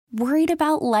Worried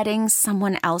about letting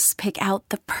someone else pick out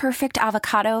the perfect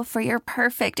avocado for your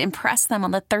perfect impress them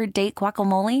on the third date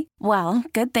guacamole? Well,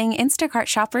 good thing Instacart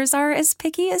shoppers are as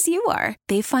picky as you are.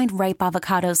 They find ripe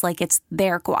avocados like it's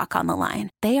their guac on the line.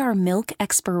 They are milk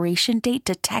expiration date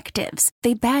detectives.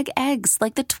 They bag eggs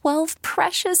like the 12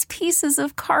 precious pieces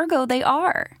of cargo they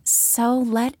are. So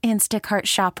let Instacart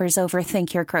shoppers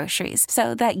overthink your groceries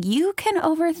so that you can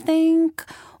overthink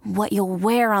what you'll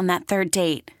wear on that third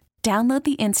date. Download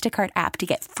the Instacart app to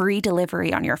get free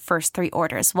delivery on your first 3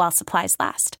 orders while supplies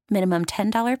last. Minimum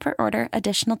 $10 per order.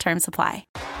 Additional terms apply.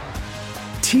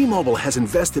 T-Mobile has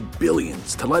invested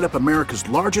billions to light up America's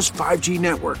largest 5G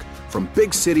network, from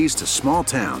big cities to small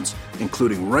towns,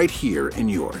 including right here in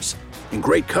yours. And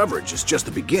great coverage is just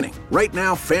the beginning. Right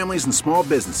now, families and small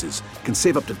businesses can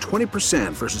save up to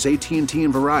 20% versus AT&T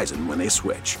and Verizon when they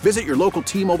switch. Visit your local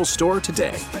T-Mobile store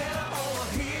today.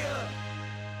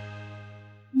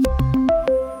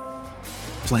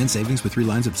 Plan savings with 3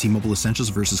 lines of T-Mobile Essentials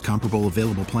versus comparable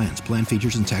available plans. Plan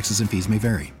features and taxes and fees may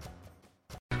vary.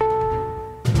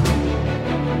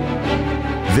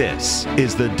 This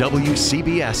is the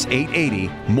WCBS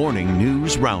 880 Morning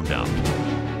News Roundup.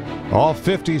 All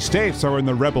 50 states are in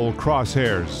the rebel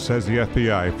crosshairs, says the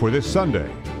FBI, for this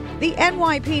Sunday. The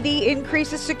NYPD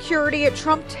increases security at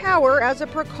Trump Tower as a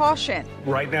precaution.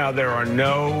 Right now, there are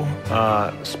no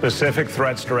specific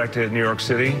threats directed at New York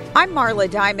City. I'm Marla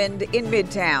Diamond in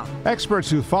Midtown.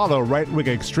 Experts who follow right-wing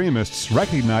extremists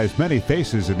recognize many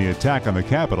faces in the attack on the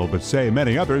Capitol, but say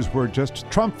many others were just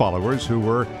Trump followers who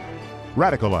were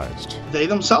radicalized. They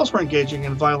themselves were engaging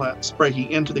in violence, breaking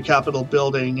into the Capitol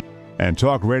building. And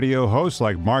talk radio hosts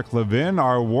like Mark Levin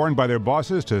are warned by their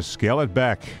bosses to scale it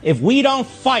back. If we don't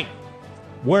fight,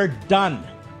 we're done.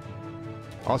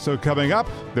 Also coming up,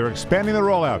 they're expanding the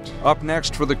rollout. Up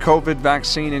next for the COVID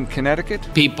vaccine in Connecticut,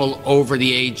 people over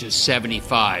the age of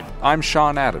 75. I'm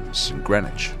Sean Adams in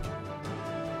Greenwich.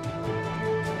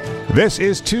 This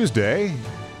is Tuesday.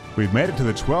 We've made it to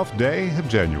the 12th day of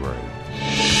January.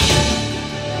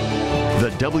 The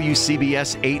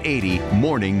WCBS 880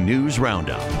 Morning News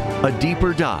Roundup. A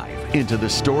deeper dive into the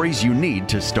stories you need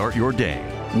to start your day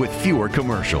with fewer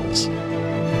commercials.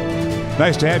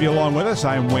 Nice to have you along with us.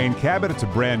 I'm Wayne Cabot. It's a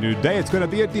brand new day. It's going to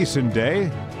be a decent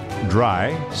day.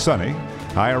 Dry, sunny,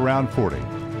 high around 40.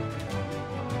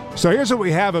 So here's what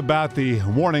we have about the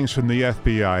warnings from the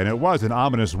FBI. And it was an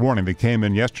ominous warning that came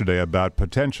in yesterday about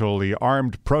potentially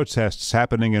armed protests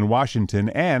happening in Washington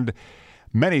and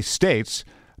many states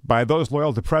by those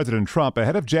loyal to President Trump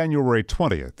ahead of January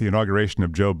 20th, the inauguration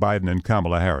of Joe Biden and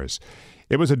Kamala Harris.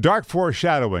 It was a dark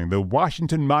foreshadowing. The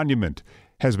Washington Monument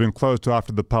has been closed off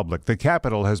to the public. The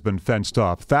Capitol has been fenced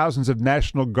off. Thousands of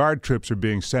National Guard troops are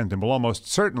being sent and will almost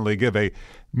certainly give a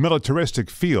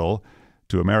militaristic feel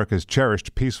to America's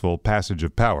cherished peaceful passage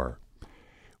of power.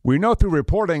 We know through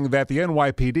reporting that the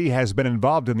NYPD has been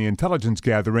involved in the intelligence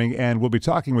gathering, and we'll be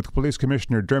talking with Police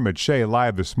Commissioner Dermot Shea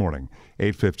live this morning,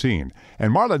 8:15.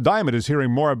 And Marla Diamond is hearing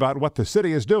more about what the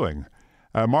city is doing.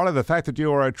 Marla, the fact that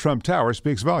you are at Trump Tower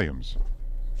speaks volumes.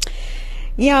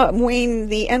 Yeah, Wayne,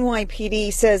 the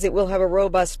NYPD says it will have a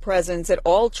robust presence at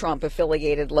all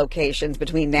Trump-affiliated locations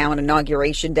between now and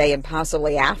Inauguration Day and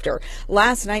possibly after.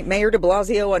 Last night, Mayor de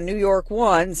Blasio on New York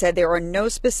 1 said there are no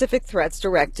specific threats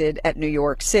directed at New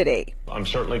York City. I'm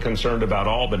certainly concerned about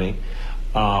Albany,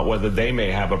 whether they may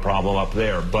have a problem up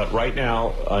there. But right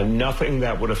now, nothing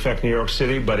that would affect New York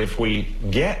City. But if we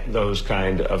get those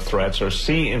kind of threats or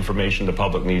see information the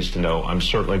public needs to know, I'm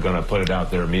certainly going to put it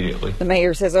out there immediately. The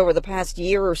mayor says over the past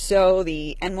year or so,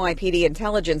 the NYPD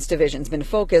Intelligence Division's been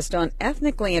focused on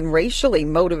ethnically and racially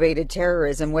motivated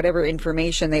terrorism. Whatever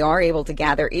information they are able to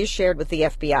gather is shared with the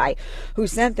FBI, who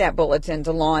sent that bulletin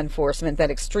to law enforcement that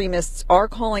extremists are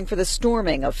calling for the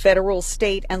storming of federal,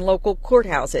 state, and local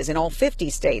courthouses in all 50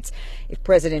 states if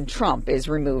President Trump is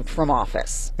removed from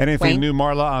office. Anything new,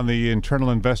 Marla, on the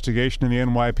internal investigation in the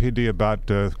NYPD about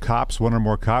cops, one or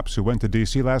more cops who went to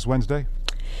D.C. last Wednesday?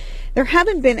 There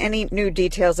haven't been any new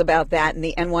details about that, and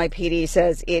the NYPD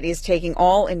says it is taking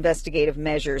all investigative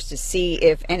measures to see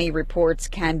if any reports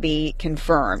can be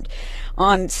confirmed.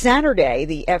 On Saturday,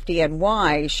 the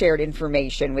FDNY shared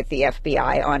information with the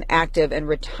FBI on active and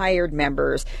retired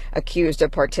members accused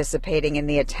of participating in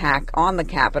the attack on the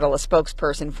Capitol. A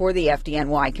spokesperson for the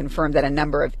FDNY confirmed that a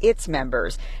number of its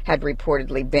members had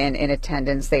reportedly been in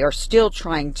attendance. They are still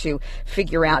trying to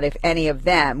figure out if any of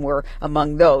them were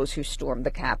among those who stormed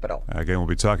the Capitol. Again, we'll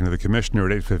be talking to the commissioner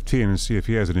at 8:15 and see if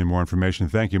he has any more information.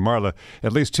 Thank you, Marla.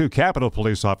 At least 2 Capitol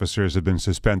Police officers have been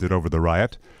suspended over the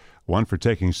riot. One for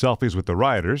taking selfies with the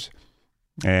rioters,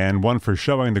 and one for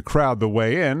showing the crowd the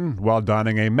way in while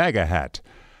donning a MAGA hat.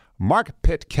 Mark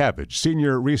Pitt-Cabbage,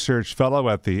 senior research fellow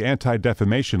at the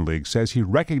Anti-Defamation League, says he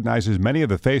recognizes many of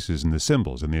the faces and the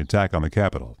symbols in the attack on the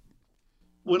Capitol.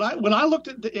 When I looked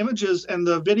at the images and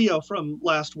the video from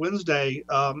last Wednesday,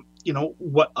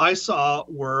 what I saw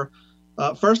were,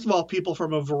 first of all, people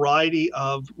from a variety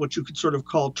of what you could sort of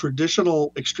call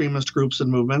traditional extremist groups and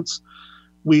movements.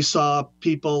 We saw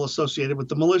people associated with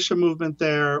the militia movement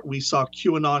there. We saw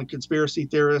QAnon conspiracy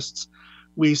theorists.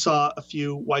 We saw a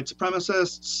few white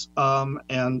supremacists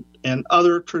and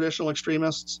other traditional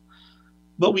extremists.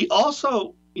 But we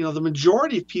also, the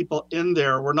majority of people in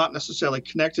there were not necessarily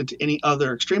connected to any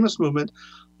other extremist movement,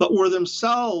 but were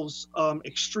themselves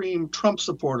extreme Trump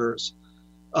supporters.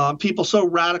 People so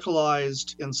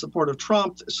radicalized in support of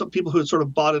Trump, some people who had sort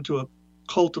of bought into a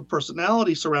cult of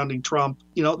personality surrounding Trump,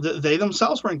 they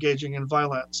themselves were engaging in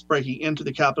violence, breaking into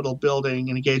the Capitol building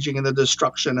and engaging in the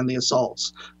destruction and the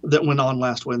assaults that went on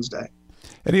last Wednesday.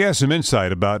 And he has some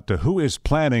insight about who is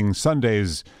planning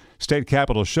Sunday's state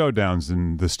capitol showdowns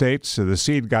in the states. The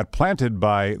seed got planted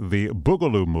by the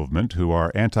Boogaloo movement, who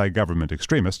are anti-government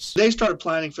extremists. They started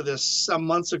planning for this some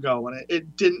months ago, and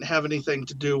it didn't have anything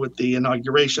to do with the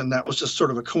inauguration. That was just sort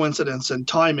of a coincidence and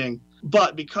timing.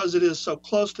 But because it is so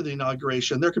close to the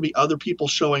inauguration, there could be other people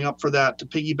showing up for that to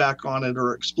piggyback on it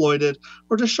or exploit it,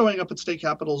 or just showing up at state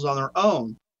capitals on their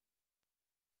own.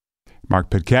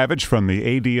 Mark Pitt-Cabbage from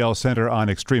the ADL Center on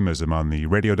Extremism on the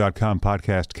Radio.com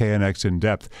podcast KNX In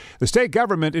Depth. The state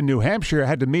government in New Hampshire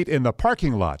had to meet in the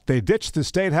parking lot. They ditched the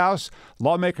state house.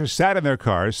 Lawmakers sat in their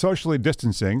cars, socially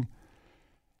distancing.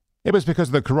 It was because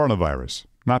of the coronavirus,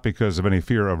 not because of any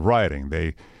fear of rioting.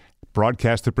 They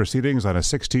broadcast the proceedings on a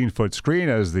 16-foot screen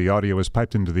as the audio was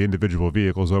piped into the individual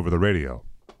vehicles over the radio.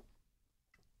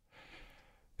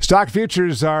 Stock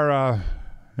futures are...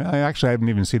 Actually, I haven't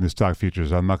even seen the stock futures.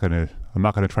 I'm not going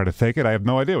to try to fake it. I have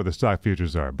no idea what the stock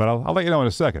futures are, but I'll let you know in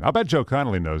a second. I'll bet Joe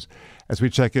Connolly knows as we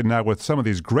check in now with some of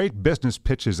these great business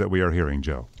pitches that we are hearing,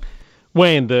 Joe.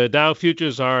 Wayne, the Dow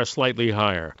futures are slightly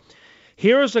higher.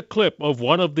 Here is a clip of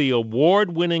one of the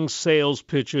award-winning sales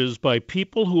pitches by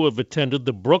people who have attended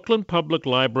the Brooklyn Public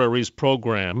Library's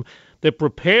program that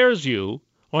prepares you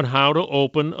on how to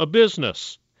open a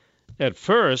business. At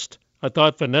first, I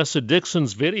thought Vanessa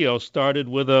Dixon's video started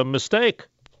with a mistake.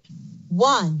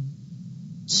 1,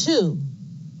 2,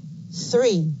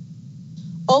 3.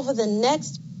 Over the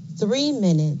next 3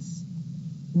 minutes,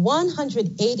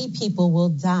 180 people will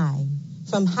die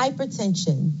from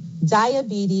hypertension,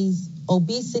 diabetes,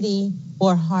 obesity,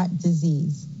 or heart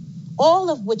disease,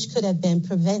 all of which could have been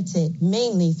prevented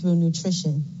mainly through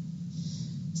nutrition.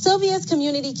 Sylvia's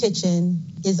Community Kitchen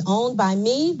is owned by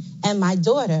me and my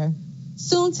daughter,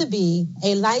 soon to be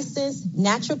a licensed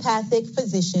naturopathic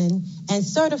physician and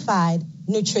certified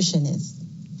nutritionist.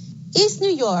 East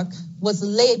New York was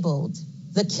labeled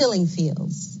the killing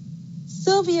fields.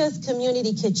 Sylvia's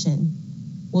Community Kitchen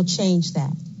will change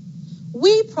that.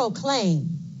 We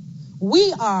proclaim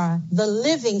we are the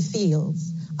living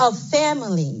fields of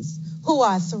families who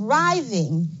are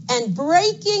thriving and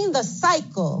breaking the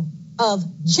cycle of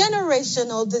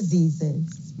generational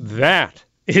diseases. That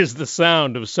is the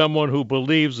sound of someone who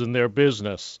believes in their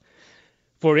business.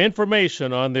 For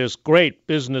information on this great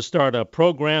business startup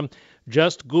program,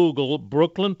 just Google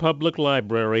Brooklyn Public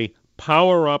Library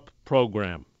Power Up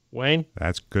Program. Wayne?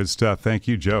 That's good stuff. Thank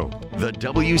you, Joe. The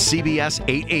WCBS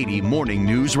 880 Morning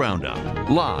News Roundup.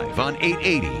 Live on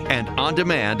 880 and on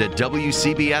demand at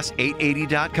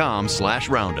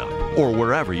WCBS880.com/roundup or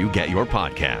wherever you get your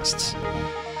podcasts.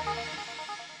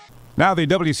 Now the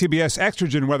WCBS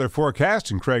Extragen weather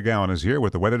forecast, and Craig Allen is here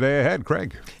with the weather day ahead.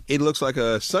 Craig. It looks like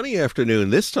a sunny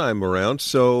afternoon this time around,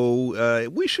 so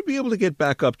we should be able to get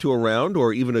back up to around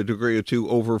or even a degree or two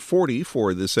over 40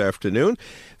 for this afternoon.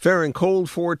 Fair and cold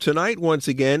for tonight once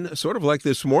again, sort of like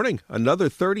this morning. Another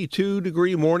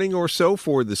 32-degree morning or so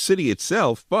for the city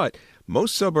itself, but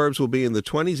most suburbs will be in the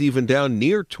 20s, even down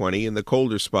near 20 in the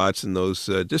colder spots in those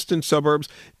distant suburbs,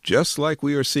 just like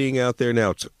we are seeing out there now.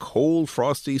 It's a cold,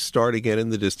 frosty start again in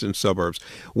the distant suburbs.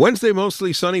 Wednesday,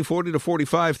 mostly sunny, 40 to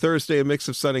 45. Thursday, a mix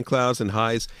of sun and clouds and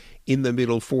highs in the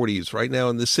middle 40s. Right now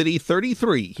in the city,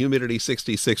 33, humidity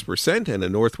 66%, and a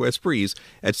northwest breeze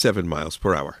at 7 miles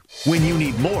per hour. When you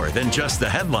need more than just the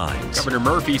headlines. Governor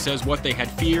Murphy says what they had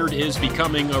feared is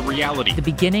becoming a reality. The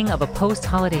beginning of a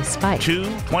post-holiday spike. 2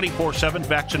 24/7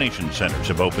 vaccination centers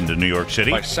have opened in New York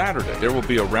City. By Saturday, there will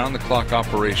be around-the-clock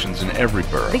operations in every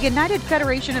borough. The United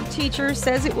Federation of Teachers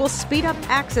says it will speed up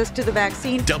access to the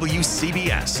vaccine.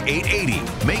 WCBS 880.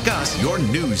 Make us your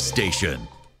news station.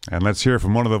 And let's hear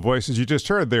from one of the voices you just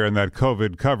heard there in that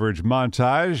COVID coverage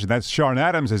montage. That's Sean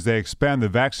Adams as they expand the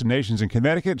vaccinations in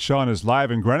Connecticut. Sean is live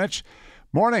in Greenwich.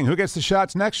 Morning. Who gets the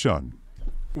shots next, Sean?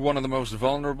 One of the most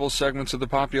vulnerable segments of the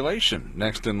population,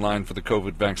 next in line for the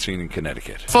COVID vaccine in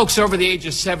Connecticut. Folks over the age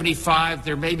of 75,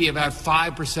 they're maybe about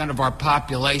 5% of our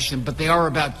population, but they are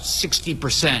about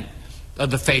 60%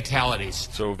 of the fatalities.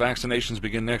 So vaccinations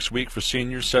begin next week for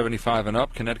seniors 75 and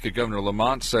up. Connecticut Governor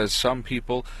Lamont says some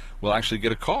people will actually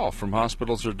get a call from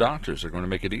hospitals or doctors. They're going to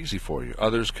make it easy for you.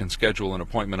 Others can schedule an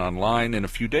appointment online. In a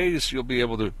few days, you'll be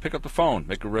able to pick up the phone,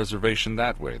 make a reservation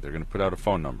that way. They're going to put out a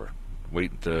phone number.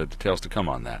 Wait details to come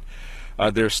on that.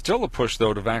 There's still a push,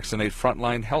 though, to vaccinate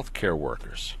frontline health care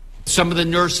workers. Some of the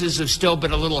nurses have still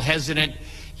been a little hesitant.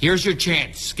 Here's your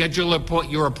chance. Schedule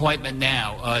your appointment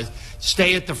now.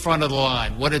 Stay at the front of the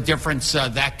line. What a difference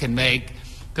that can make,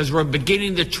 because we're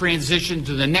beginning to transition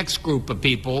to the next group of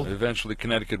people. Eventually,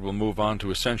 Connecticut will move on to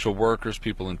essential workers,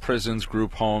 people in prisons,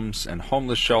 group homes, and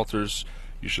homeless shelters.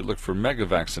 You should look for mega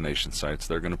vaccination sites.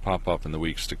 They're going to pop up in the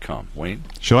weeks to come. Wayne?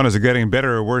 Sean, is it getting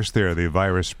better or worse there, the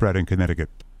virus spread in Connecticut?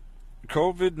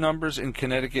 COVID numbers in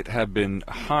Connecticut have been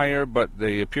higher, but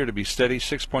they appear to be steady.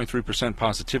 6.3%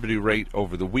 positivity rate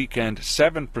over the weekend,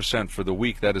 7% for the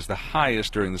week. That is the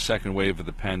highest during the second wave of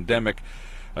the pandemic.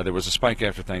 There was a spike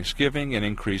after Thanksgiving, an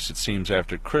increase, it seems,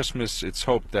 after Christmas. It's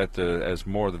hoped that as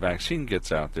more of the vaccine gets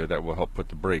out there, that will help put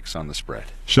the brakes on the spread.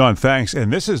 Sean, thanks.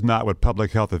 And this is not what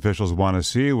public health officials want to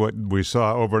see. What we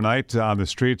saw overnight on the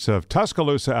streets of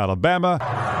Tuscaloosa, Alabama,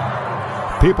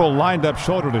 people lined up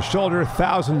shoulder to shoulder,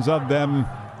 thousands of them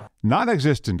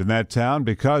non-existent in that town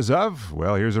because of,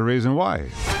 well, here's a reason why.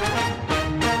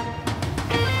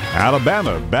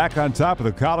 Alabama back on top of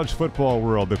the college football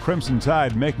world. The Crimson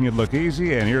Tide making it look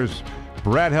easy. And here's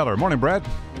Brad Heller. Morning, Brad.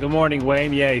 Good morning,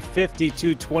 Wayne. Yeah,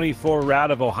 52-24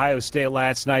 rout of Ohio State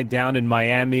last night down in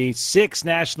Miami. 6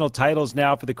 national titles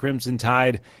now for the Crimson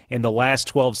Tide in the last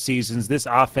 12 seasons. This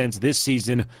offense this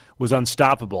season was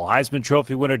unstoppable. Heisman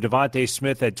Trophy winner Devontae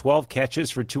Smith had 12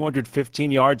 catches for 215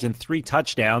 yards and 3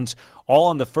 touchdowns, all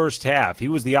in the first half. He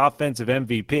was the offensive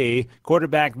MVP.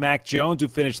 Quarterback Mac Jones, who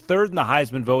finished third in the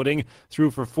Heisman voting, threw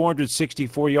for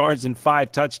 464 yards and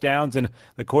 5 touchdowns, and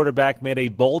the quarterback made a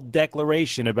bold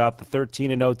declaration about the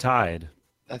 13-0 Tide.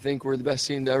 I think we're the best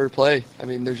team to ever play. I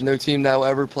mean, there's no team that will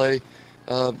ever play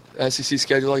SEC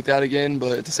schedule like that again,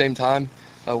 but at the same time,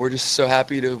 we're just so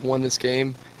happy to have won this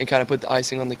game and kind of put the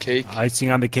icing on the cake.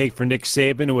 Icing on the cake for Nick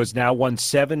Saban, who has now won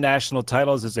 7 national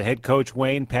titles as a head coach,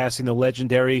 Wayne, passing the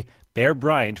legendary Bear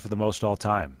Bryant for the most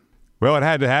all-time. Well, it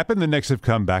had to happen. The Knicks have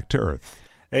come back to earth.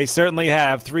 They certainly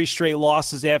have. 3 straight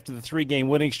losses after the 3-game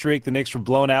winning streak. The Knicks were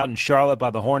blown out in Charlotte by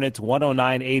the Hornets,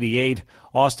 109-88.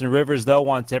 Austin Rivers, though,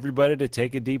 wants everybody to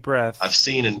take a deep breath. I've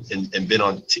seen and been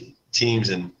on teams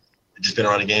and just been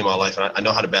around the game all life, and I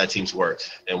know how the bad teams work,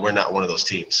 and we're not one of those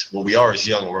teams. What we are is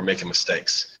young, and we're making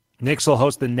mistakes. Knicks will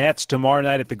host the Nets tomorrow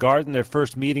night at the Garden, their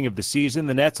first meeting of the season.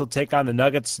 The Nets will take on the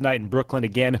Nuggets tonight in Brooklyn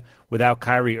again without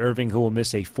Kyrie Irving, who will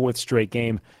miss a 4th straight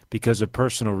game because of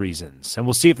personal reasons. And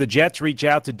we'll see if the Jets reach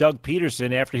out to Doug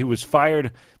Peterson after he was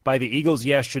fired by the Eagles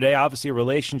yesterday. Obviously a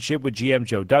relationship with GM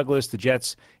Joe Douglas. The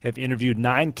Jets have interviewed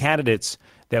 9 candidates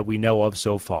that we know of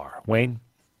so far. Wayne?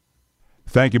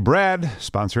 Thank you, Brad.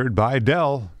 Sponsored by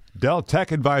Dell. Dell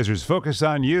Tech Advisors focus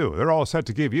on you. They're all set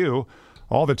to give you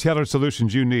all the tailored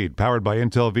solutions you need, powered by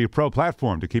Intel V Pro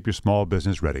platform to keep your small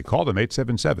business ready. Call them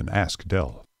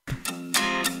 877-ASK-DELL.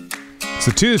 It's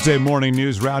the Tuesday Morning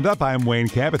News Roundup. I'm Wayne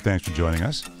Cabot. Thanks for joining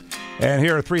us. And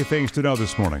here are 3 things to know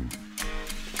this morning.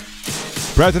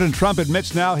 President Trump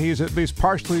admits now he is at least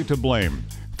partially to blame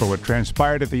for what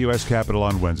transpired at the U.S. Capitol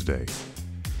on Wednesday.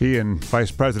 He and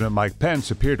Vice President Mike Pence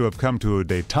appear to have come to a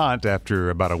détente after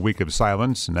about a week of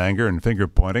silence and anger and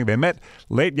finger-pointing. They met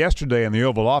late yesterday in the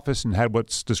Oval Office and had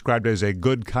what's described as a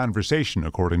good conversation,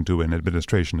 according to an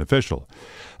administration official.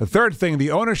 The third thing, the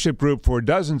ownership group for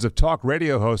dozens of talk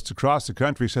radio hosts across the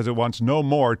country says it wants no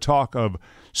more talk of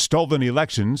stolen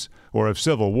elections or of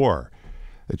civil war.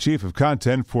 The chief of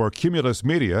content for Cumulus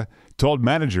Media told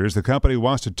managers the company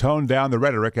wants to tone down the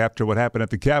rhetoric after what happened at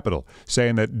the Capitol,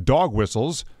 saying that dog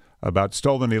whistles about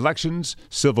stolen elections,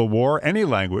 civil war, any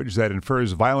language that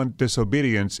infers violent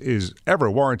disobedience is ever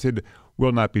warranted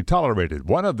will not be tolerated.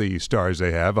 One of the stars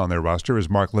they have on their roster is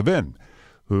Mark Levin,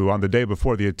 who on the day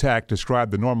before the attack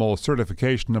described the normal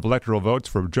certification of electoral votes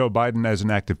for Joe Biden as an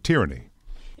act of tyranny.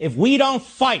 If we don't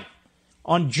fight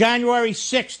on January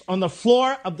 6th on the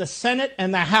floor of the Senate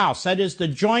and the House, that is the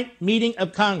joint meeting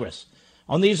of Congress,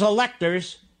 on these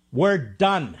electors, we're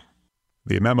done.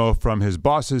 The memo from his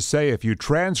bosses say if you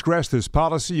transgress this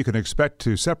policy, you can expect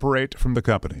to separate from the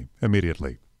company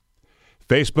immediately.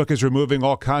 Facebook is removing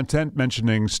all content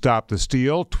mentioning Stop the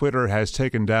Steal. Twitter has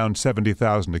taken down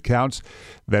 70,000 accounts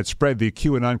that spread the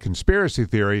QAnon conspiracy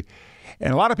theory.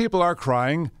 And a lot of people are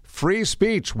crying, free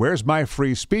speech. Where's my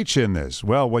free speech in this?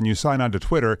 Well, when you sign on to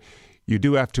Twitter, you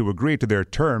do have to agree to their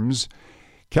terms.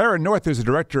 Karen North is the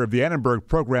director of the Annenberg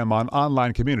Program on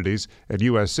Online Communities at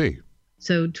USC.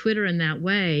 So Twitter in that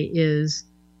way is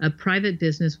a private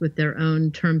business with their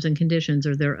own terms and conditions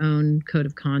or their own code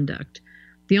of conduct.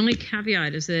 The only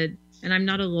caveat is that, and I'm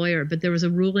not a lawyer, but there was a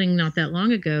ruling not that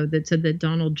long ago that said that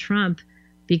Donald Trump,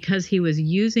 because he was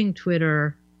using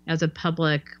Twitter as a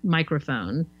public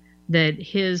microphone, that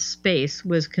his space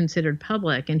was considered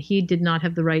public and he did not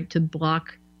have the right to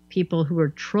block people who were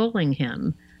trolling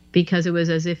him because it was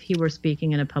as if he were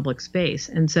speaking in a public space.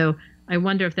 And so I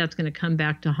wonder if that's going to come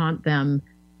back to haunt them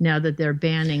now that they're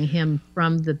banning him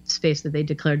from the space that they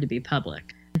declared to be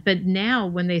public. But now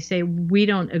when they say we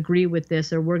don't agree with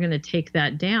this or we're going to take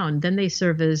that down, then they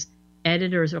serve as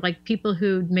editors or like people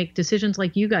who make decisions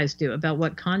like you guys do about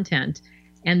what content.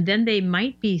 And then they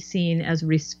might be seen as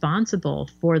responsible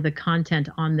for the content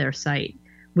on their site,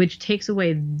 which takes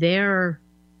away their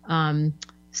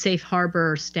safe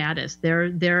harbor status,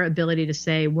 their ability to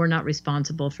say we're not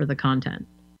responsible for the content.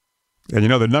 And you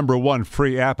know, the number one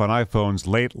free app on iPhones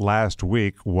late last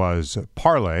week was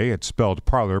Parler. It's spelled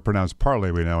parlor, pronounced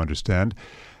parley, we now understand.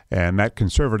 And that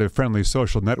conservative-friendly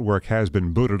social network has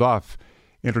been booted off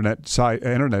internet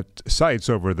sites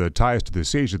over the ties to the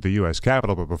siege at the U.S.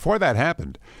 Capitol. But before that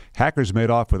happened, hackers made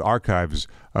off with archives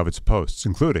of its posts,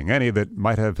 including any that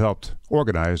might have helped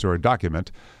organize or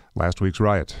document last week's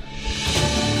riot.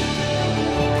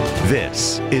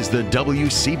 This is the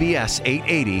WCBS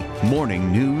 880 Morning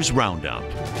News Roundup,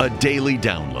 a daily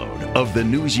download of the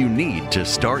news you need to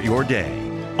start your day.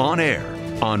 On air,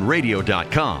 on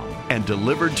radio.com, and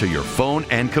delivered to your phone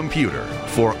and computer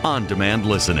for on-demand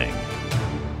listening.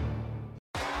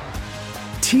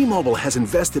 T-Mobile has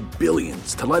invested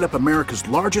billions to light up America's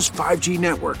largest 5G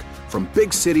network, from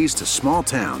big cities to small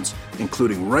towns,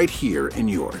 including right here in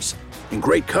yours. And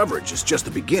great coverage is just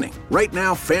the beginning. Right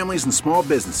now, families and small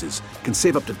businesses can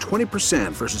save up to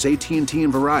 20% versus AT&T and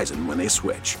Verizon when they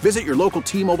switch. Visit your local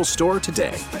T-Mobile store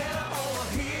today.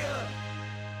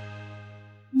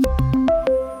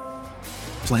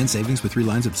 Plan savings with 3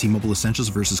 lines of T-Mobile Essentials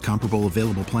versus comparable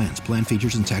available plans. Plan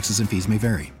features and taxes and fees may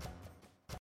vary.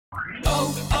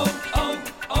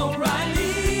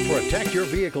 Protect your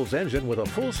vehicle's engine with a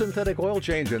full synthetic oil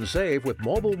change and save with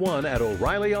Mobile One at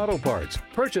O'Reilly Auto Parts.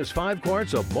 Purchase 5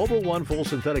 quarts of Mobile One full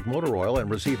synthetic motor oil and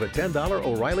receive a $10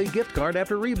 O'Reilly gift card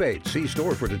after rebate. See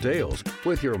store for details.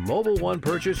 With your Mobile One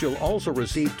purchase, you'll also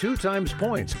receive 2 times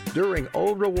points during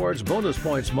O Rewards Bonus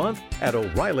Points Month at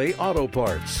O'Reilly Auto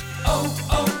Parts.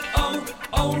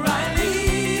 O'Reilly.